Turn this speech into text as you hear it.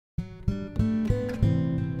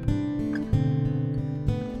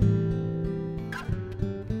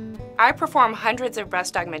I perform hundreds of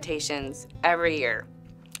breast augmentations every year,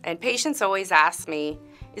 and patients always ask me,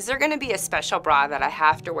 is there going to be a special bra that I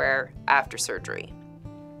have to wear after surgery?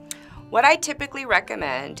 What I typically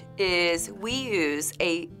recommend is we use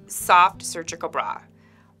a soft surgical bra,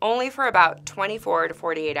 only for about 24 to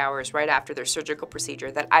 48 hours right after their surgical procedure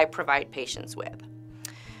that I provide patients with.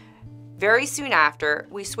 Very soon after,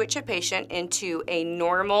 we switch a patient into a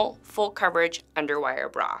normal full coverage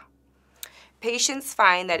underwire bra. Patients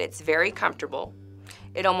find that it's very comfortable,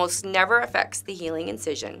 it almost never affects the healing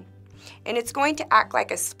incision, and it's going to act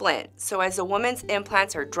like a splint. So as a woman's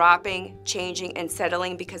implants are dropping, changing, and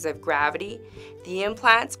settling because of gravity, the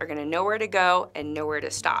implants are going to know where to go and know where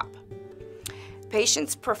to stop.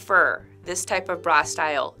 Patients prefer this type of bra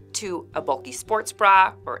style to a bulky sports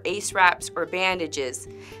bra or ace wraps or bandages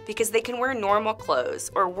because they can wear normal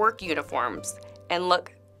clothes or work uniforms and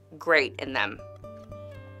look great in them.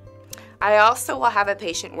 I also will have a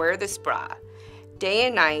patient wear this bra day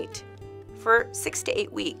and night for 6 to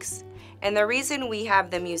 8 weeks. And the reason we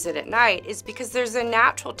have them use it at night is because there's a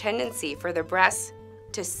natural tendency for the breasts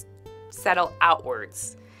to settle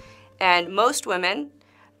outwards. And most women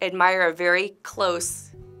admire a very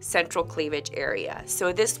close central cleavage area.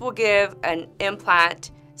 So this will give an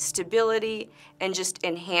implant stability and just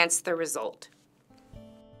enhance the result.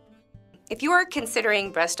 If you are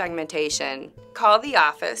considering breast augmentation, call the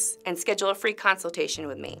office and schedule a free consultation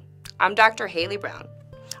with me. I'm Dr. Hayley Brown.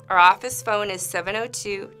 Our office phone is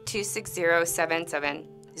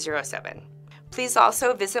 702-260-7707. Please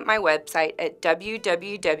also visit my website at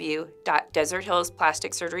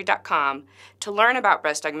www.deserthillsplasticsurgery.com to learn about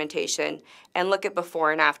breast augmentation and look at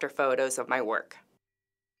before and after photos of my work.